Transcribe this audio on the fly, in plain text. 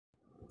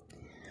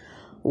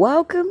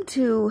Welcome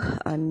to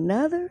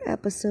another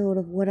episode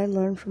of What I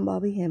Learned from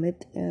Bobby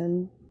Hemmett.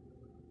 And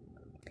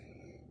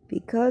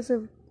because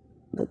of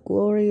the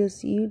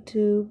glorious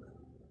YouTube,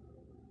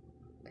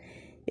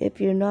 if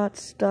you're not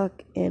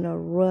stuck in a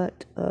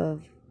rut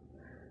of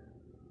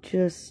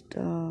just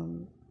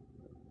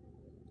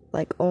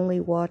like only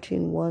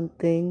watching one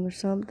thing or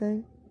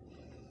something,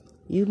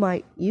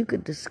 you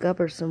could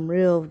discover some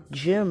real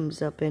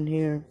gems up in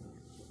here.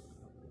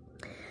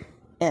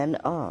 And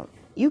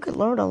you could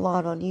learn a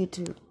lot on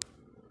YouTube.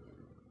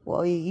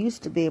 Well, you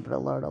used to be able to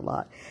learn a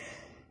lot.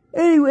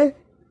 Anyway,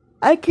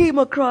 I came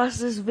across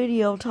this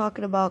video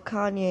talking about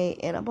Kanye,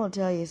 and I'm going to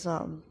tell you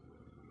something.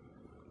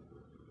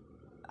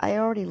 I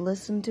already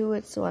listened to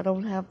it, so I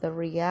don't have the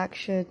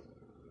reaction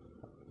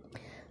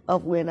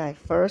of when I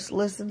first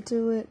listened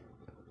to it.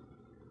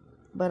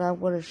 But I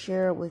want to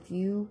share it with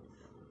you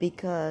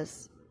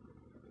because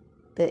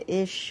the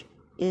ish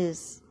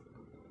is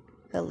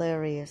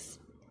hilarious.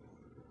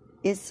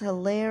 It's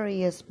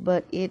hilarious,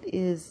 but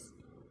it's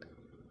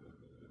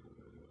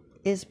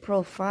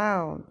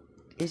profound.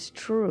 It's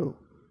true.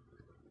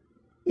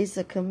 It's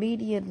a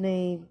comedian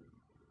named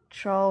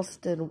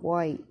Charleston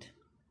White.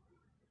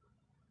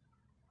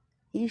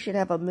 He should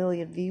have 1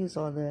 million views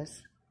on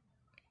this.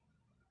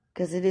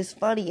 Because it is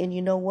funny, and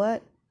you know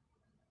what?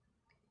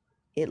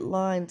 It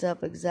lines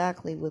up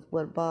exactly with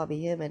what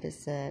Bobby Hemmett has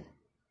said.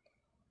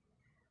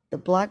 The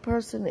black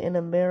person in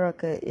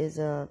America is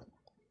a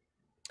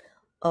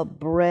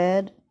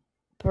bred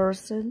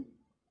person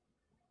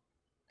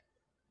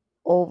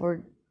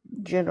over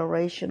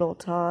generational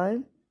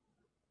time,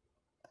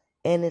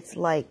 and it's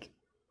like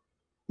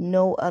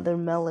no other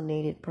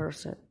melanated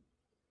person.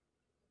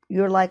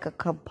 You're like a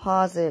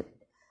composite.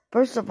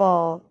 First of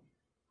all,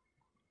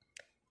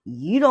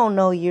 you don't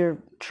know your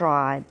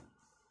tribe,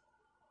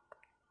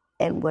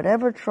 and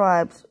whatever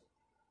tribes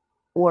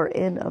were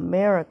in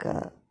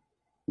America,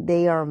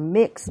 they are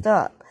mixed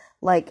up.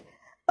 Like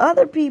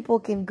other people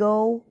can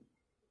go,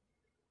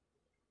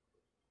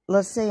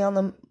 let's say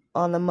on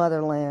the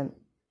motherland,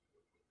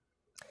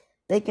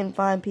 they can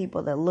find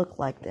people that look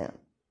like them.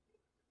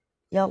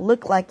 Y'all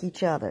look like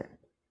each other.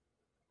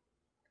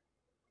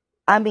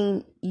 I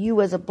mean,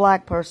 you as a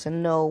black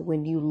person know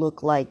when you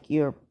look like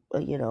you're,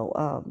 you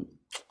know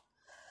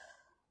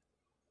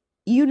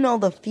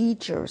the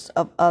features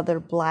of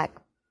other black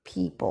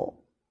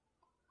people.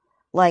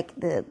 Like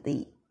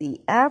the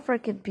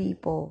African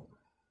people,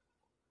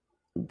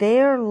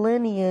 their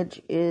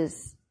lineage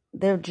is,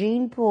 their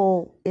gene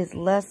pool is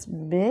less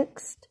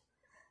mixed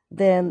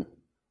than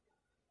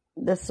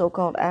the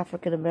so-called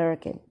African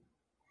American.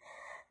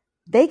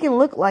 They can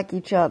look like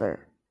each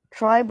other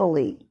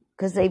tribally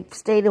because they've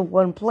stayed in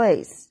one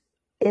place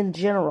in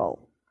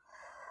general.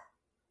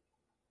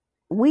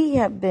 We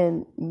have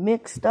been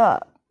mixed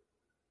up.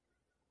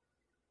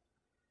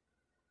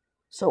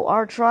 So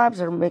our tribes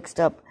are mixed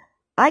up.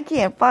 I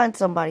can't find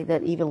somebody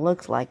that even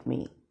looks like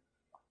me.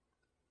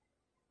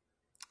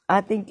 I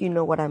think you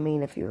know what I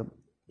mean if you're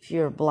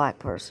a black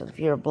person, if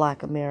you're a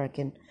black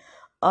American.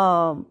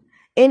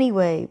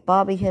 Anyway,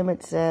 Bobby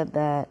Hemmett said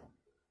that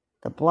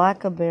the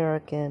black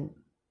American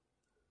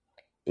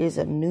is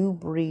a new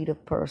breed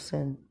of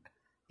person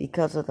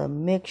because of the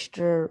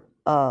mixture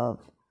of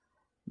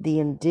the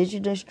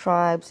indigenous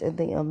tribes in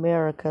the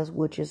Americas,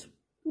 which is,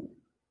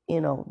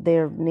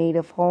 their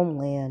native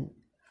homeland,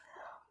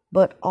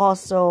 but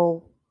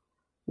also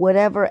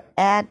whatever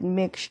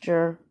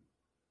admixture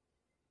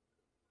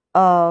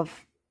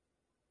of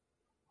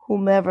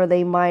whomever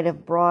they might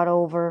have brought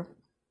over.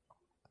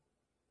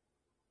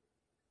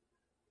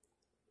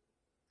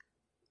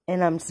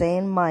 And I'm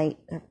saying might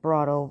have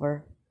brought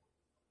over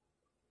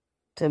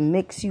to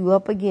mix you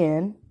up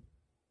again.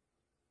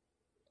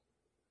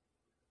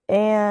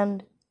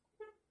 And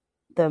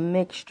the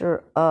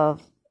mixture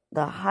of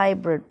the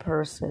hybrid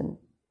person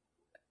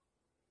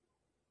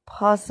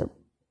possibly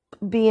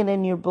being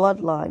in your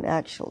bloodline,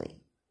 actually.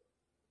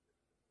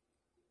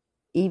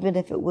 Even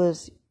if it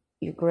was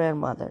your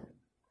grandmother.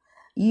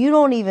 You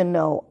don't even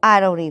know. I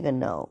don't even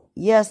know.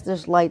 Yes,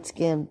 there's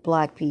light-skinned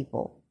black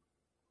people.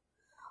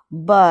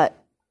 But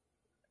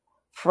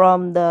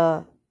from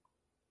the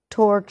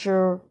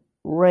torture,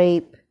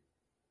 rape,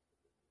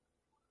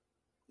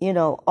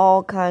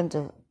 all kinds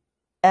of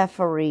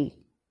effery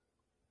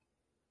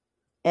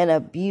and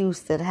abuse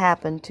that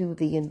happened to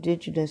the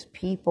indigenous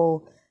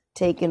people,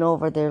 taking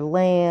over their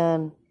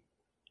land,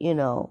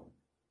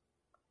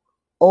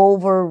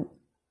 over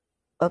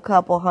a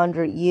couple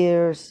hundred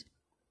years,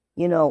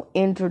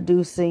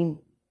 introducing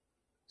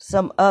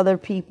some other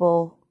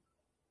people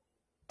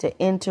to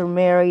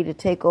intermarry, to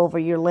take over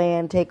your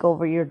land, take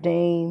over your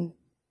name,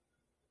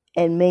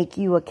 and make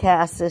you a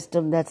caste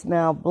system that's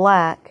now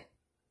black.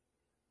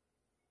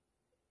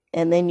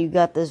 And then you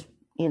got this,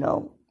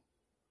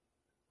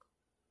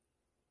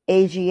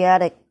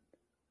 Asiatic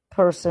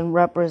person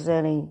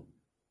representing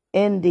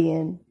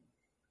Indian,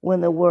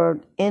 when the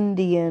word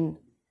Indian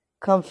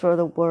comes from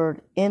the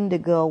word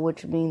indigo,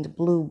 which means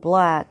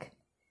blue-black,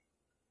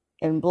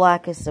 and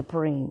black is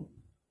supreme.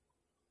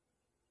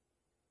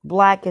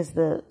 Black is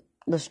the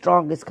the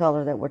strongest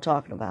color that we're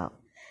talking about.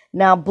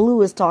 Now,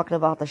 blue is talking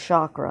about the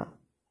chakra.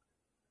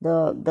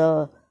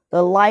 The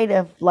light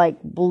of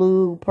like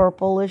blue,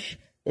 purplish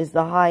is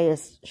the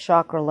highest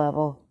chakra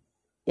level.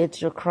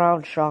 It's your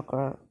crown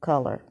chakra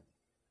color.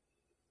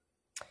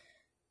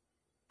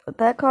 Put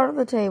that card on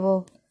the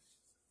table.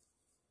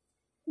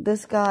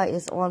 This guy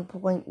is on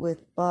point with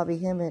Bobby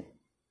Hemmett,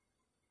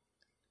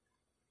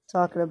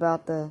 talking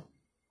about the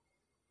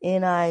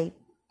NIGGA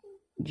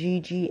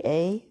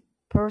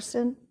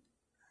person.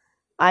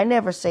 I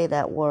never say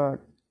that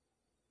word.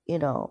 You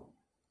know,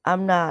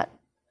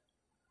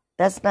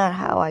 that's not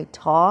how I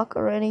talk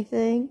or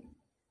anything.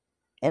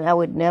 And I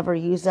would never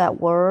use that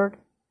word.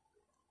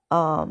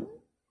 But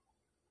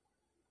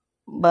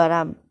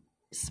I'm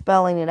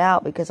spelling it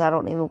out because I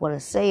don't even want to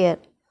say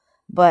it.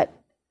 But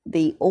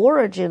the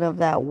origin of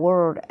that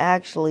word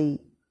actually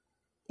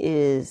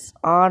is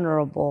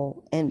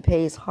honorable and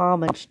pays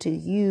homage to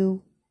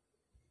you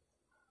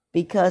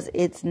because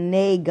it's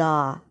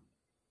Naga,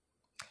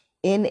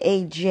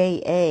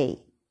 Naja.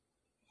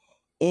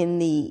 In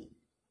the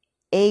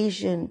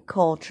Asian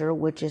culture,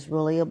 which is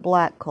really a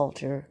black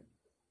culture,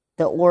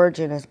 the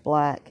origin is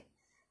black.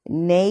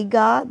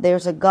 Naga,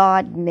 there's a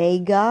god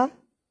Naga,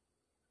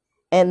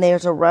 and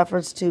there's a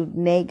reference to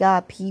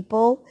Naga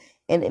people,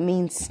 and it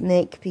means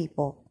snake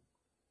people.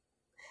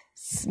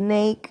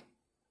 Snake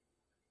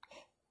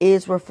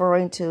is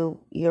referring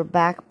to your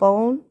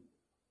backbone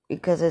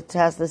because it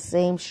has the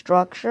same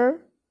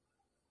structure.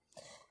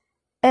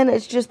 And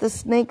it's just the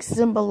snake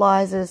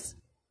symbolizes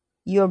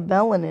your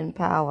melanin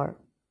power.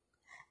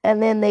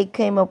 And then they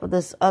came up with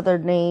this other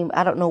name.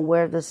 I don't know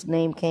where this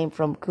name came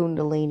from,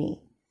 Kundalini.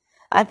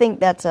 I think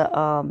that's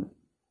a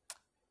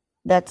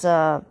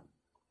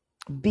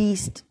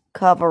beast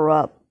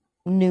cover-up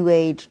new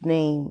age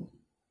name,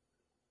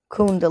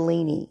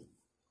 Kundalini.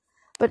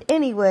 But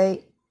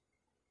anyway,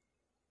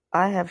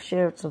 I have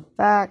shared some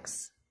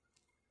facts,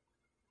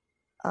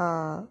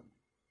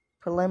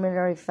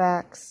 preliminary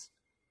facts.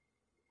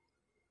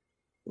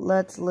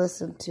 Let's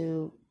listen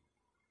to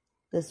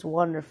this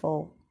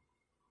wonderful,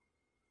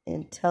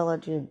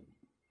 intelligent,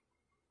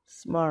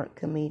 smart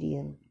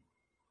comedian.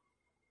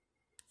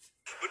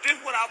 But this is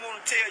what I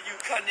want to tell you,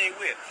 Kanye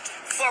with.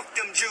 Fuck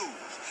them Jews.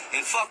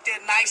 And fuck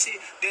that nicey,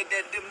 them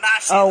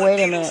Nazi. Oh,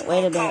 wait a minute.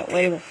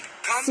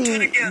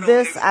 See,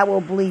 this I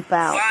will bleep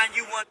out.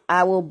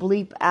 I will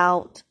bleep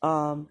out,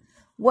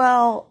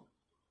 well,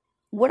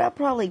 what I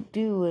probably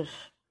do is,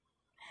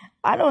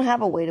 I don't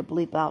have a way to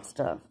bleep out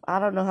stuff. I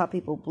don't know how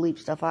people bleep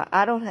stuff.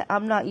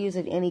 I'm not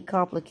using any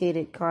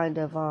complicated kind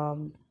of,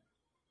 I'm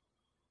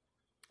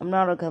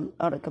not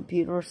on a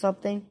computer or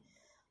something.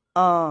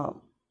 I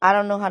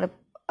don't know how to,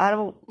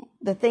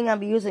 the thing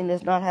I'm using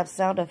does not have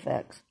sound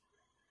effects.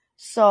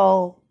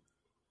 So,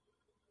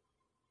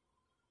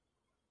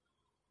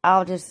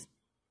 I'll just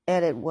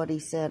edit what he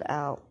said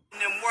out.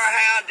 Them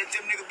warehouse that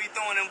them niggas be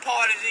throwing them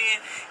parties in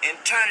and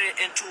turn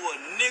it into a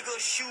nigga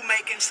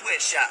shoemaking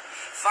sweatshop.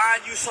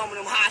 Find you some of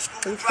them high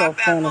school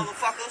dropout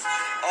motherfuckers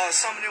or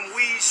some of them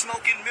weed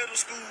smoking middle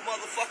school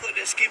motherfuckers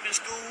that skipping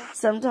school.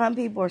 Sometimes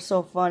people are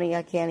so funny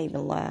I can't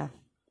even laugh.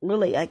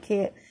 Really, I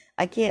can't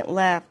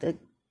laugh.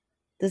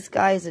 This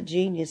guy is a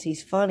genius.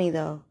 He's funny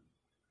though.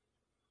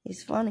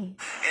 He's funny.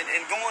 And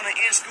going to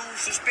in-school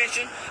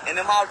suspension and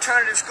them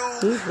alternative schools.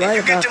 He's right and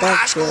you about get them that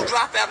high school shit.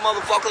 dropout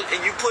motherfuckers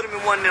and you put them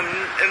in one of them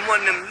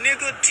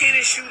nigga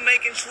tennis shoe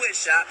making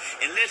sweatshop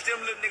and let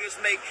them little niggas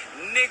make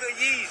nigga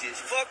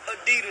Yeezys. Fuck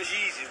Adidas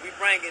Yeezys. We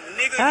bringing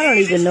nigga I don't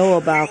Yeezys. even know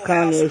about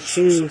Kanye's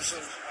shoes.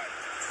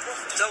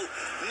 So,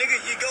 nigga,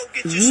 you go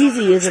get your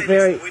Yeezy is a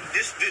very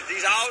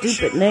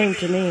stupid name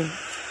to me.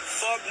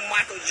 Fuck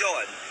Michael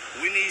Jordan.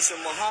 We need some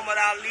Muhammad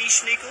Ali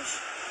sneakers.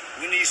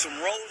 We need some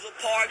Rosa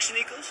Parks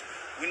sneakers.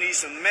 We need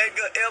some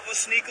Medgar Evers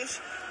sneakers.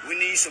 We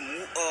need some,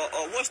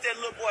 what's that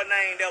little boy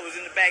name that was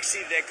in the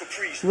backseat of that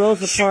Caprice?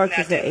 Rosa Parks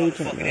is an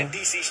agent, man. That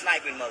DC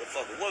sniping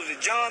motherfucker. What was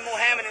it, John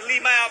Mohammed and Lee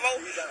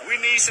Malvo? We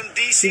need some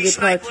DC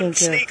sniper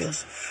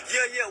sneakers.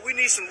 Yeah, we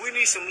need some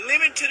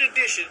limited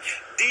edition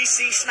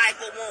DC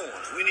sniper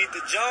ones. We need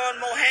the John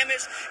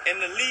Mohammeds and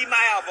the Lee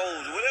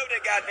Malvos, whatever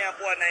that goddamn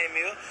boy name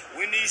is.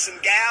 We need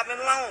some Galvin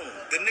Long,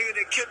 the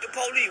nigga that killed the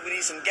police. We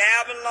need some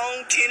Galvin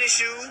Long tennis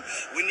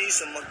shoes. We need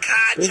some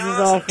Makai This Johnson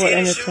is all for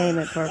tennis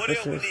entertainment shoes.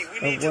 purposes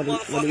Of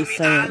what he's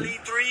saying.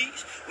 Ali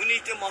threes. We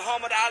need them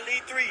Muhammad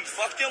Ali threes.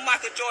 Fuck them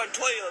Michael Jordan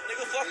 12.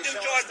 Nigga, fuck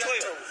them Jordan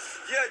 12.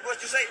 Yeah,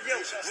 what you say? Yeah,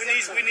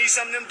 we need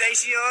some of them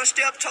Dacian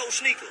step toe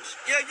sneakers.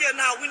 Yeah,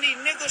 now we need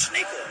nigga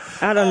sneakers.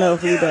 I don't know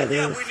who that is.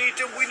 Yeah, we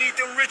need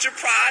them Richard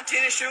Pryor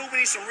tennis shoes. We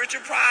need some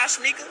Richard Pryor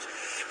sneakers.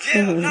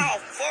 Yeah, now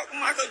fuck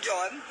Michael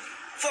Jordan.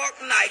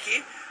 Fuck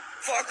Nike.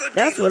 Fuck Adidas.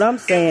 That's what I'm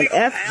saying.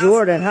 F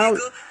Jordan, how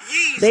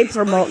they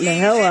promoting the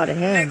hell out of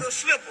him. Nigga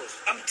slippers.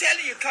 I'm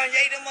telling you, Kanye,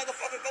 that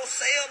motherfucker go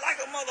sell like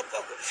a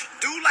motherfucker.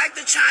 Do like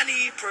the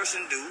Chinese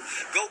person do.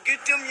 Go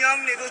get them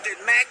young niggas that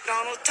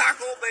McDonald's,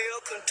 Taco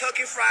Bell,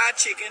 Kentucky Fried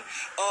Chicken,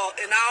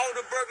 and all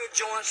the burger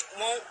joints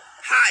want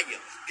Hire.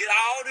 Get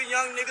all the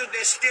young niggas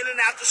that's stealing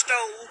out the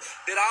stove,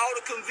 that all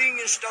the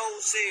convenience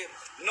stores said,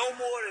 no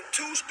more than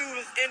 2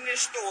 students in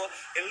this store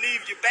and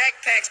leave your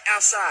backpacks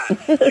outside.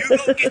 You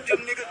go get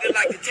them niggas that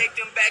like to take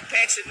them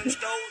backpacks in them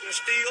stores and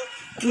steal,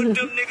 put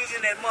them niggas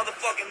in that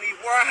motherfucking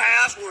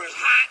warehouse where it's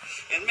hot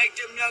and make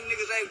them young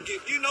niggas able to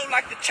get, you know,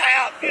 like the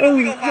child, you know,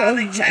 we gonna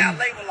violate child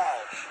labor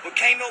law. But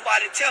can't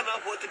nobody tell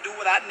us what to do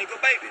with our nigga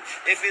baby.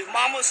 If his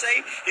mama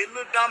say his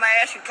little dumb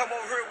ass can come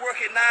over here and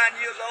work at 9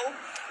 years old,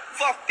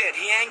 fuck that.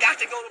 He ain't got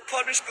to go to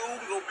public school.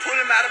 We gonna put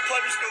him out of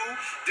public school.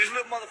 This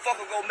little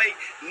motherfucker gonna make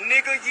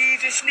nigga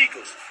Yeezy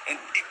sneakers and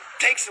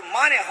take some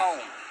money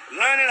home.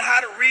 Learning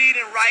how to read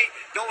and write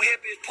don't help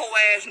his poor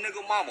ass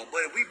nigga mama.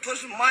 But if we put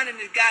some money in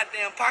his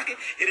goddamn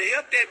pocket, it'll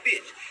help that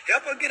bitch.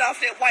 Help her get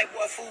off that white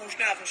boy food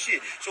stamp and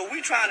shit. So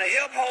we trying to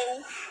help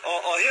hoes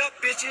or help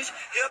bitches,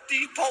 help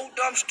these poor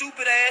dumb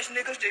stupid ass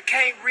niggas that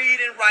can't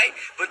read and write,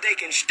 but they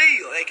can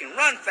steal, they can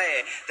run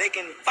fast, they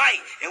can fight,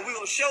 and we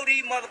gonna show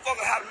these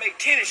motherfuckers how to make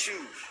tennis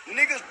shoes.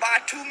 Niggas buy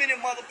too many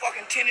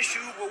motherfucking tennis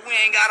shoes, but we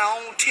ain't got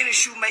our own tennis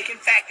shoe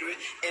making factory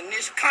in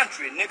this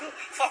country, nigga.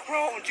 Fuck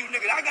wrong with you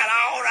niggas. I got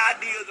all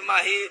the ideas in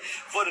my head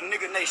for the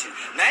nigga nation.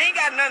 Now I ain't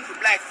got nothing for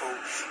black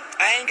folks.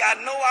 I ain't got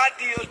no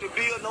ideas to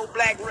build no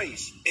black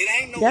race. It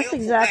ain't no. That's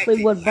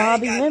exactly what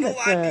Bobby Hemmett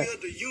said. I ain't got no ideas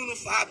to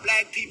unify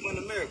black people in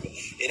America.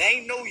 It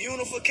ain't no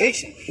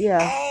unification.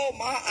 Yeah. All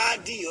my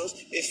ideas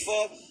is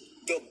for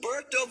the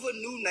birth of a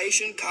new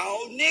nation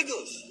called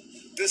niggas.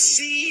 The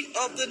seed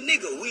of the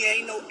nigga. We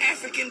ain't no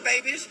African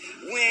babies.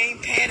 We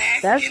ain't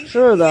Pan-African. That's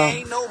true, though. We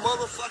ain't no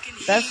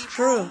motherfucking That's Hebrew.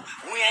 true.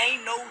 We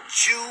ain't no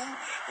Jew.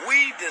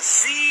 We the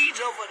seeds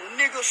of a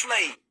nigga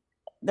slave.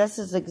 This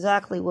is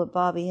exactly what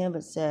Bobby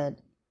Hemmett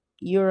said.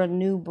 You're a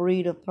new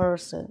breed of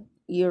person.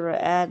 You're an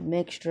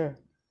admixture.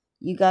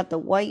 You got the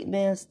white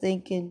man's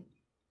thinking.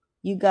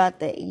 You got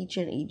the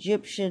ancient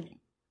Egyptian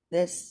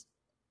that's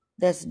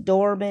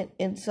dormant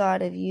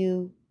inside of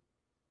you,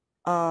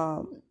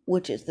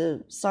 which is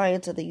the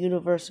science of the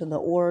universe and the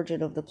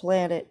origin of the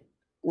planet,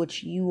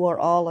 which you are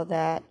all of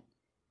that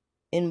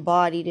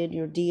embodied in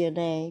your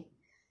DNA.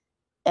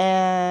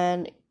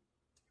 And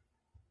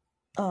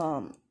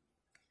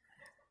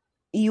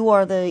you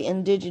are the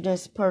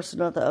indigenous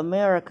person of the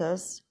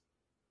Americas,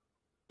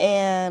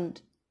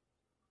 and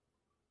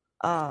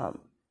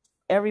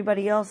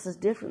everybody else is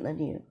different than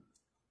you.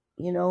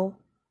 You know,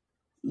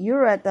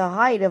 you're at the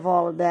height of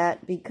all of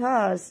that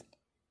because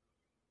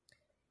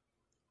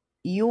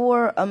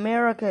your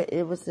America,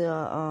 it was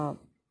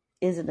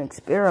is an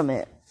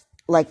experiment.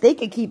 Like, they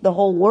could keep the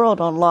whole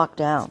world on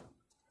lockdown,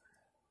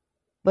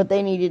 but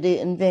they needed to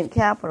invent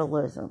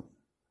capitalism.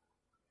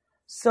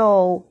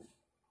 So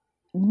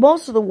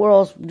most of the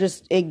world's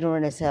just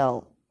ignorant as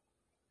hell.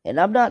 And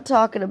I'm not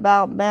talking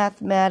about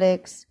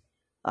mathematics.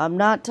 I'm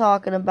not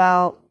talking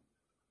about,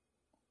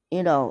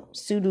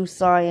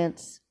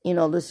 pseudoscience,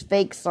 this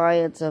fake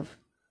science of,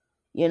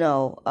 we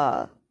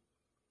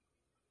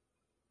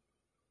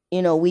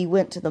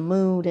went to the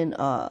moon and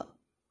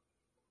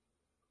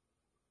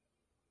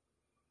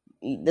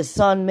the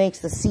sun makes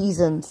the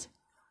seasons.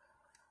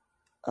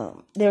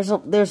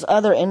 There's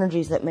other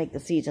energies that make the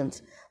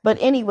seasons. But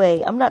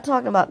anyway, I'm not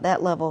talking about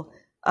that level.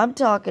 I'm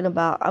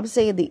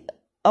saying the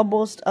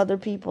most other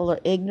people are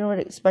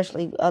ignorant,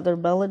 especially other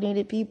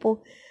melanated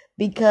people,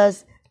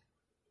 because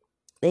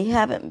they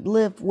haven't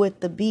lived with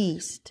the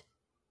beast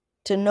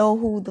to know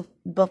who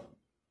the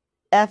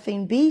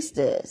effing beast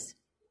is.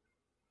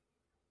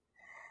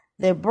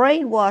 They're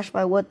brainwashed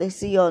by what they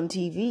see on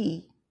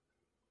TV.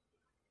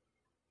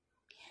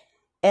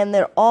 And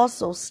they're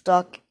also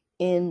stuck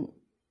in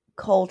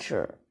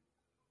culture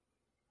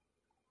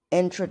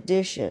and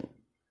tradition.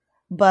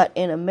 But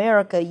in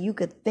America, you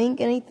could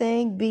think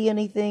anything, be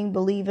anything,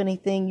 believe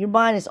anything. Your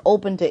mind is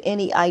open to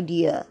any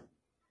idea.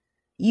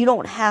 You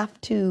don't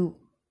have to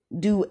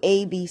do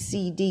A, B,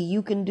 C, D.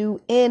 You can do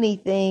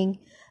anything,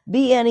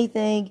 be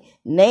anything,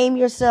 name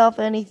yourself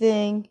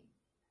anything.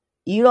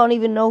 You don't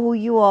even know who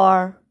you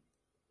are.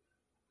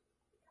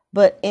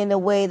 But in a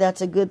way,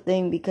 that's a good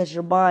thing because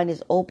your mind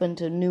is open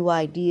to new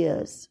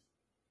ideas.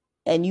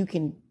 And you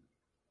can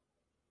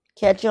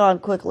catch on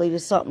quickly to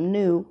something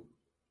new.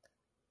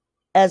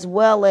 As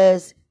well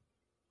as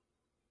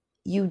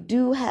you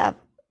do have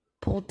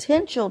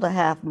potential to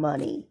have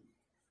money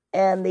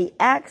and the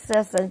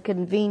access and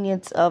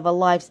convenience of a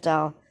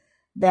lifestyle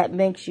that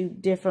makes you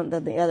different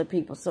than the other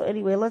people. So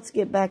anyway, let's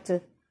get back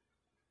to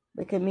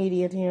the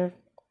comedian here,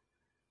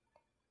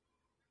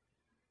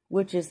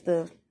 which is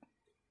the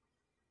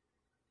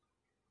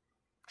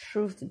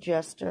truth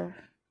jester.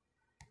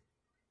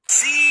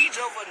 Seeds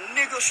of a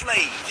nigga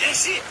slave.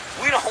 That's it.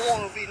 We don't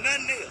want to be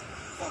nothing else.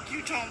 Fuck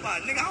you talking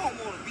about, nigga? I don't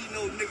want to be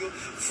no nigga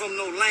from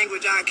no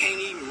language I can't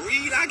even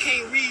read. I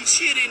can't read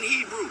shit in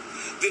Hebrew.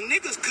 The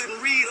niggas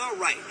couldn't read or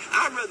write.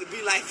 I'd rather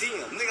be like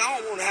them. Nigga, I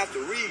don't want to have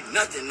to read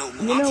nothing no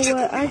more. You know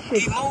what? I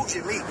should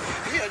emoji me.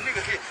 Yeah,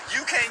 nigga,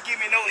 you can't give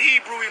me no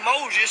Hebrew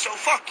emoji, so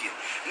fuck you.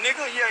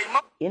 Nigga, yeah,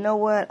 You know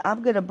what?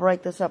 I'm going to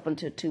break this up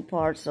into 2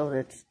 parts so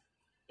that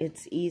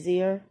it's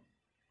easier.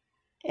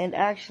 And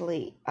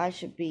actually, I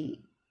should be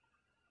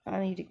I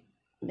need to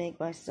make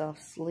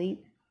myself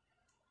sleep.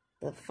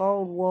 The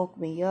phone woke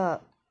me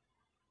up.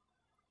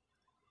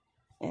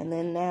 And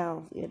then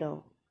now,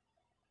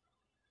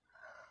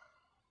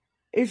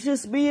 it's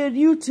just me and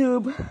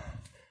YouTube.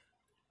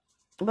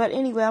 But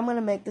anyway, I'm going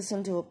to make this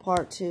into a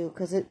part 2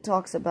 because it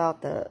talks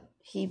about the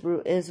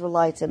Hebrew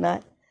Israelites. And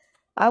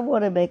I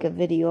want to make a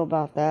video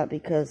about that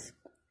because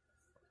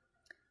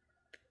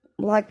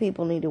black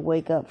people need to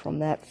wake up from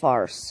that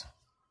farce.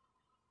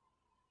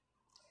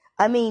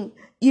 I mean,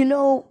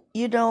 when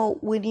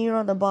you're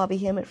on the Bobby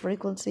Hemmett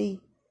frequency,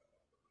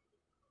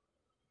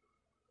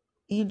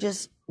 you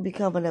just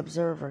become an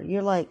observer.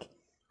 You're like,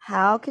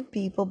 how can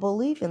people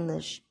believe in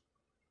this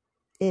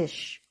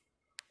this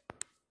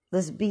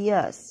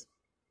BS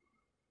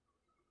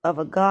of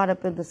a God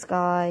up in the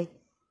sky,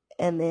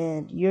 and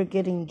then you're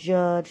getting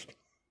judged,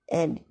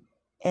 and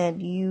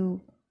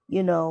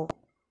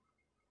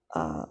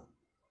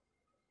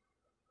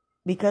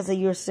because of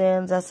your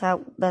sins,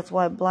 that's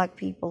why black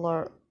people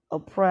are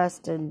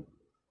oppressed and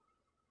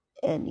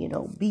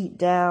beat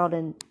down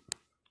and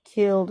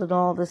killed and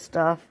all this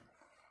stuff,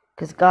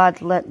 because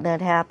God's letting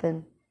that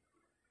happen.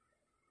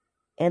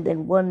 And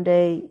then one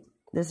day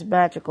this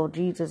magical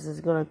Jesus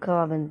is going to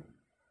come and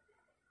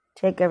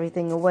take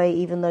everything away,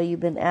 even though you've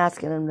been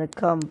asking him to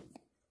come,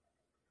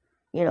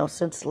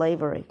 since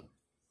slavery.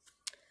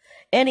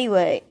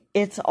 Anyway,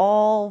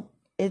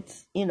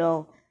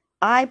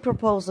 I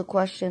propose the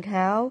question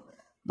how,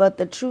 but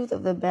the truth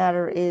of the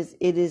matter is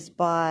it is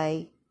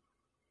by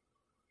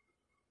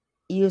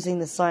using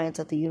the science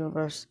of the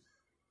universe,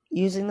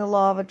 using the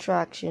law of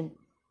attraction,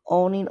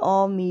 owning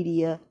all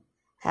media,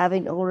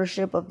 having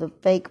ownership of the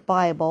fake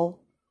Bible,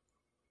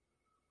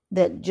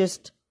 that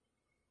just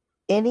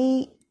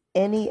any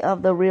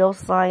of the real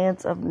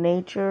science of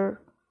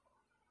nature,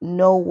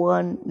 no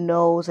one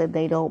knows, and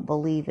they don't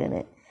believe in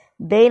it.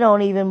 They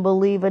don't even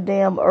believe a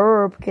damn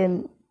herb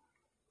can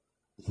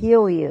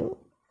heal you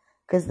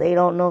because they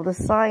don't know the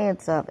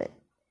science of it.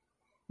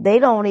 They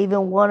don't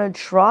even want to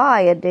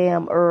try a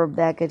damn herb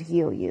that could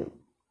heal you.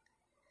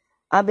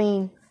 I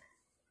mean,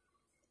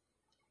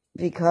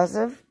 because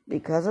of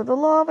the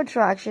law of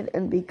attraction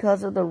and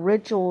because of the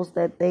rituals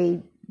that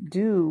they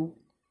do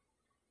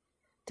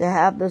to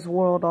have this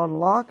world on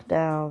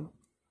lockdown,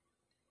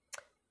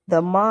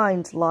 the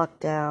mind's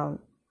locked down.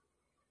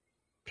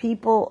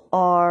 People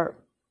are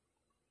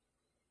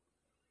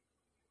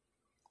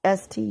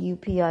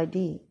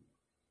stupid.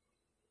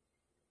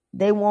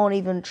 They won't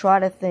even try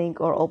to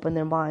think or open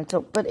their mind.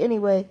 But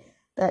anyway,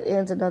 that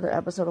ends another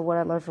episode of What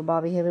I Learned from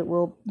Bobby Hemmett.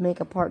 We'll make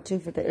a part 2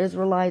 for the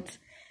Israelites.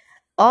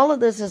 All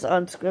of this is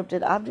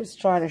unscripted. I'm just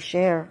trying to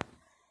share.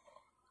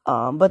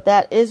 But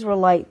that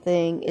Israelite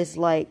thing is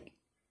like,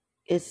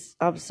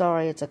 I'm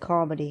sorry, it's a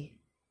comedy.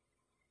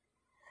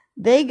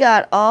 They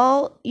got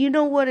all,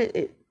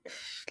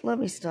 let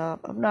me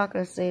stop. I'm not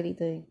going to say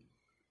anything.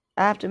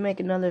 I have to make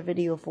another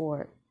video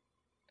for it.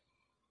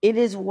 It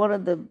is one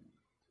of the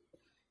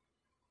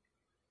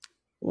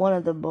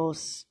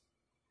most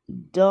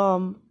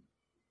dumb.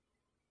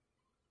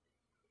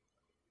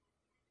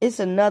 It's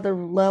another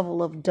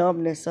level of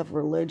dumbness of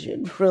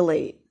religion,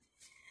 really.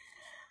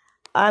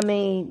 I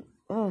mean,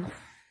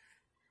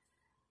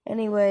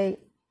 anyway,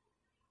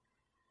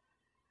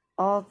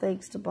 all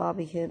thanks to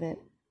Bobby Hemmett.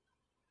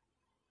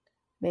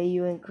 May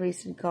you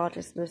increase in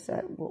consciousness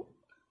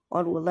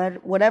on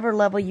whatever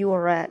level you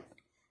are at.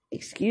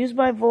 Excuse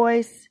my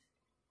voice.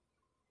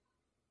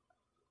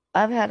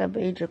 I've had a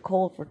major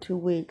cold for 2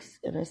 weeks,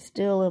 and it's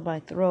still in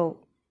my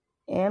throat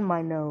and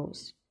my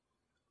nose.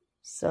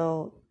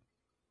 So,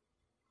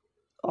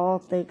 all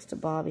thanks to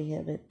Bobby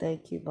Hemmett.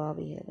 Thank you,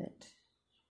 Bobby Hemmett.